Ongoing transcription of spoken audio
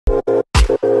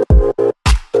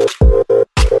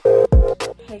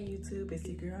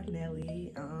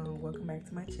back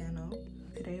to my channel.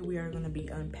 Today we are going to be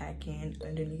unpacking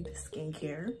Underneath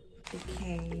skincare. It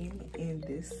came in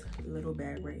this little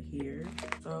bag right here.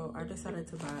 So I decided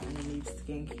to buy Underneath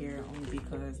skincare only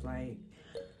because like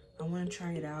I want to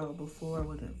try it out. Before I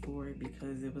wasn't for it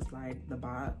because it was like the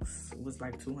box was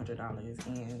like $200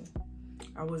 and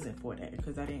I wasn't for that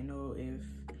because I didn't know if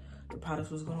the products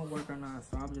was gonna work or not.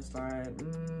 So I'm just like,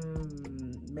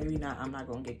 maybe not. I'm not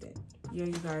gonna get that. Yeah,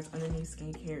 you guys, Underneath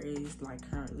skincare is like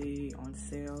currently on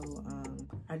sale.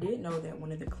 I did know that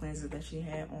one of the cleansers that she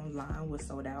had online was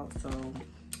sold out, so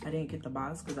I didn't get the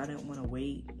box because I didn't want to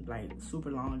wait like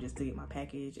super long just to get my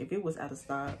package. If it was out of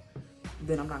stock,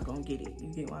 then I'm not gonna get it.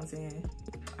 You get what I'm saying?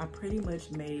 I pretty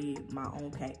much made my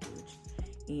own package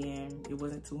and it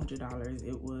wasn't $200.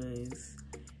 It was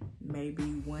maybe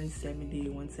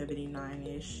 $170,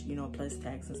 $179-ish, you know, plus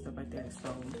tax and stuff like that.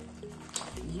 So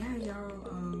yeah,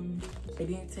 y'all, it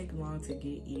didn't take long to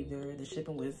get either. The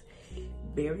shipping was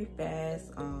very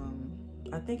fast.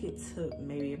 I think it took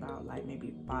maybe about like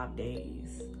maybe 5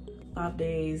 days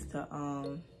to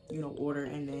you know, order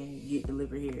and then get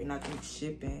delivered here. And I think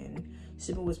shipping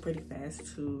was pretty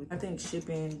fast too. I think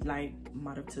shipping like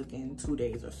might have taken 2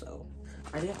 days or so.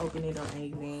 I didn't open it or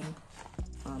anything.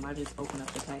 I just opened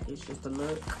up the package just to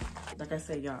look. Like I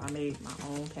said, y'all, I made my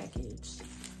own package.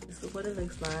 This is what it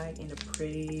looks like in a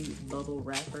pretty bubble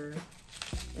wrapper.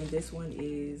 And this one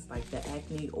is like the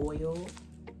acne oil.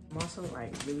 I'm also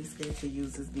like really scared to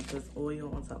use this because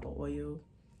oil on top of oil,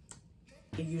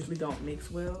 it usually don't mix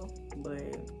well, but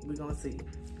we're gonna see.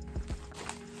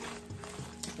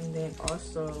 And then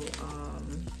also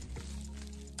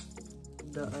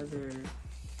the other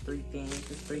three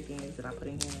things that I put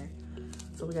in here.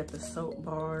 So we got the soap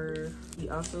bar. I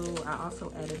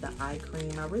also added the eye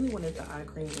cream. I really wanted the eye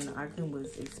cream and the eye cream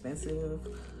was expensive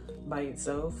by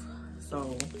itself.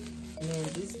 So, and then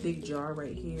this big jar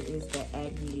right here is the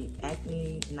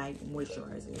acne night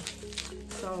moisturizer.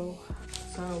 So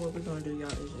what we're gonna do, y'all,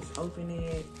 is just open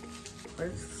it.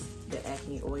 First, the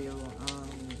acne oil.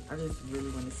 I just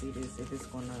really want to see this, if it's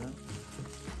gonna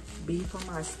be for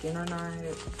my skin or not.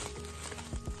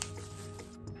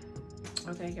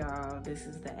 Okay, y'all, this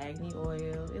is the acne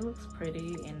oil. It looks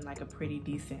pretty in like a pretty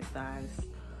decent size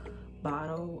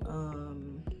bottle.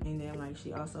 And then like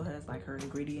she also has like her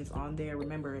ingredients on there.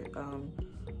 Remember,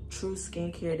 True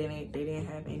Skincare, they didn't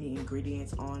have any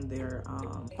ingredients on their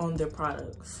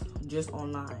products, just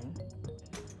online.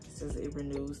 It says it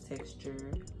renews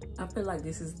texture. I feel like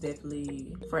this is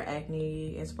definitely for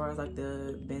acne as far as like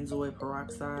the benzoyl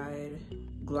peroxide,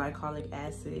 glycolic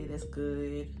acid, that's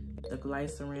good. The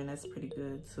glycerin, that's pretty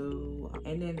good too.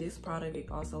 And then this product,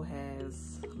 it also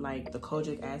has like the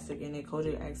kojic acid in it.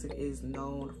 Kojic acid is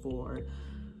known for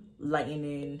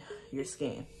lightening your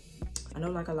skin. I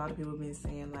know like a lot of people have been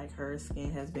saying like her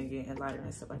skin has been getting lighter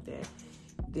and stuff like that.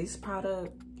 This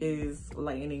product is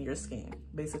lightening your skin.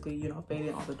 Basically, you know,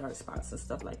 fading all the dark spots and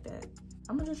stuff like that.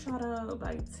 I'm gonna just try to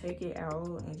like take it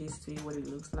out and just see what it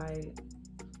looks like.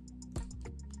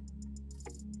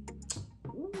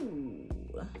 Ooh,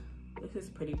 this is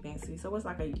pretty fancy. So it's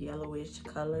like a yellowish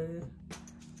color.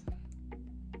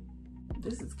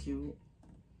 This is cute.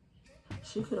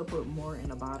 She could have put more in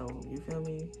the bottle, you feel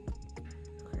me?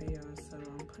 Okay, y'all, so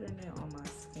I'm putting it on my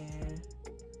skin.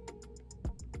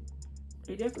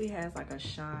 It definitely has like a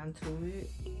shine to it.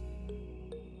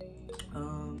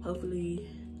 Hopefully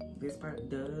this part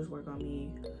does work on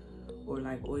me or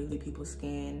like oily people's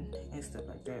skin and stuff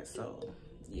like that. So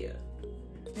yeah.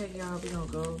 Okay, y'all, we're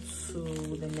gonna go to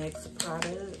the next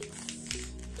product.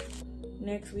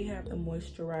 Next we have the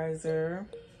moisturizer.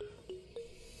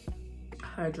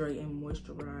 Hydrate and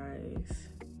moisturize.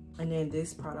 And then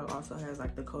this product also has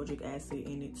like the kojic acid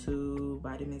in it too,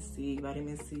 vitamin C.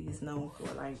 Vitamin C is known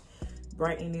for like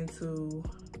brightening too.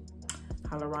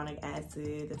 Hyaluronic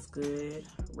acid, that's good.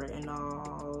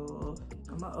 Retinol.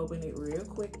 I'm gonna open it real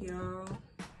quick, y'all.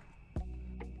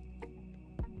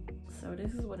 So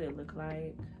this is what it looked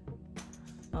like.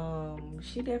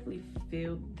 She definitely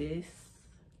filled this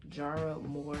jar up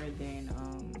more than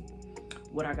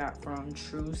what I got from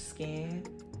True Skin.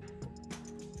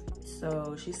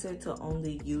 So she said to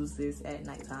only use this at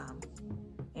nighttime.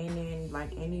 And then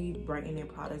like any brightening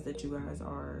products that you guys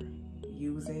are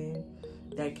using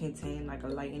that contain like a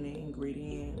lightening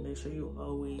ingredient, make sure you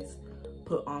always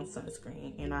put on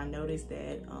sunscreen. And I noticed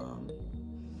that on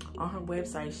her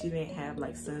website she didn't have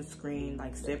like sunscreen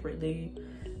like separately,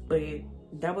 but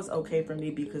that was okay for me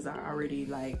because I already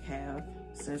like have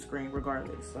sunscreen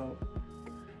regardless, so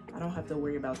I don't have to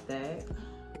worry about that.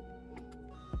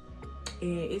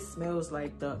 And it smells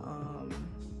like the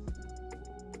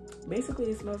Basically,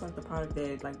 it smells like the product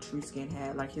that like True Skin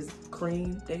had, like his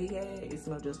cream that he had. It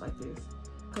smells just like this.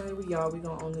 Okay, we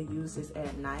gonna only use this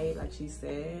at night, like she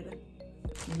said.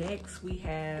 Next, we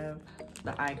have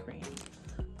the eye cream.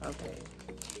 Okay,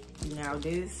 now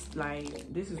this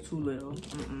is too little.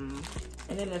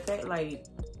 And then the fact like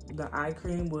the eye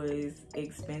cream was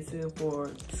expensive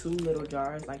for 2 little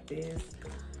jars like this,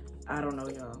 I don't know,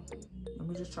 y'all. Let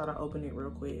me just try to open it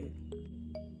real quick.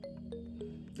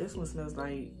 This one smells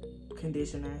like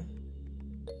conditioner.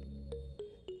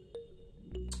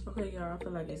 Okay, y'all, I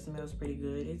feel like it smells pretty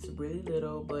good. It's really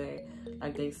little, but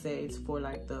like they said, it's for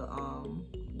like the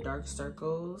dark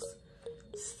circles.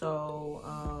 So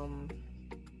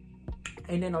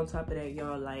and then on top of that,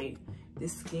 y'all, like the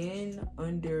skin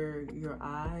under your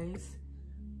eyes,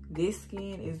 this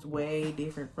skin is way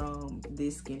different from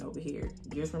this skin over here.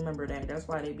 Just remember that. That's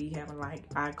why they be having like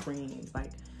eye creams.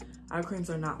 Like eye creams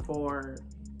are not for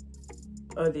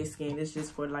this skin, it's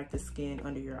just for like the skin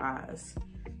under your eyes.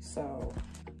 So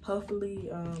hopefully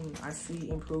I see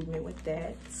improvement with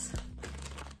that.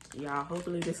 Y'all,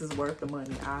 hopefully this is worth the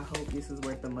money. I hope this is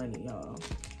worth the money, y'all.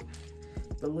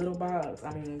 The little box,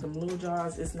 I mean the little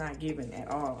jars, it's not giving at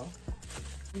all.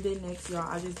 And then next, y'all,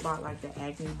 I just bought like the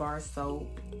acne bar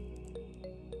soap.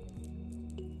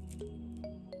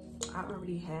 I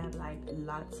already have like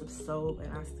lots of soap,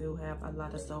 and I still have a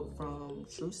lot of soap from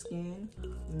True Skin.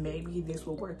 Maybe this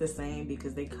will work the same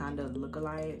because they kind of look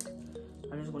alike.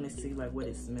 I just want to see like what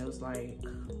it smells like.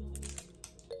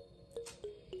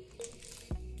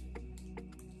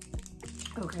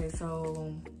 Okay,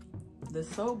 so the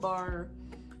soap bar,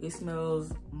 it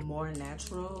smells more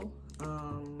natural,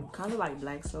 kind of like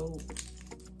black soap.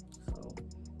 So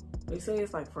they say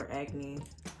it's like for acne.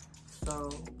 So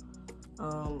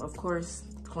of course,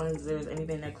 cleansers,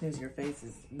 anything that cleans your face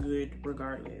is good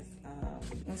regardless.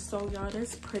 And so y'all,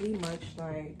 that's pretty much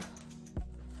like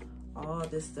all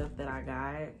this stuff that I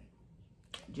got,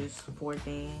 just 4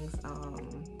 things.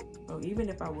 So even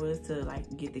if I was to like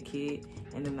get the kit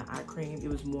and then the eye cream, it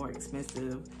was more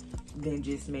expensive than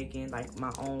just making like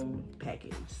my own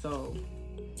package. So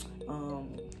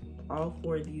all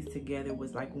 4 of these together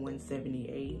was like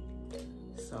 $178.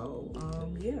 So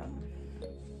yeah.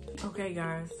 Okay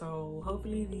guys, so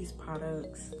hopefully these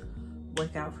products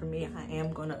work out for me. I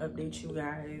am gonna update you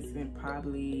guys in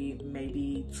probably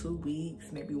maybe 2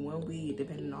 weeks, maybe 1 week,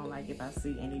 depending on like if I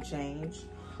see any change.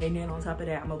 And then on top of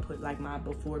that, I'm gonna put like my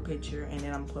before picture, and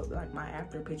then I'm gonna put like my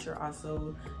after picture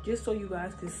also, just so you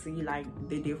guys can see like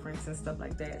the difference and stuff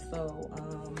like that. So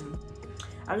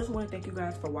I just want to thank you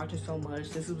guys for watching so much.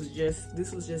 This was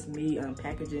just me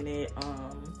packaging it.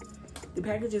 The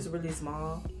package is really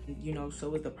small, you know,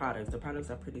 so is the products. The products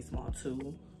are pretty small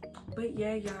too. But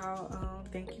yeah, y'all,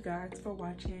 thank you guys for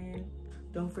watching.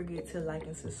 Don't forget to like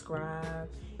and subscribe,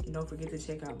 and don't forget to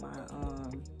check out my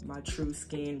my True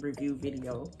Skin review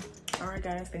video. All right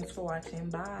guys, thanks for watching.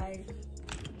 Bye.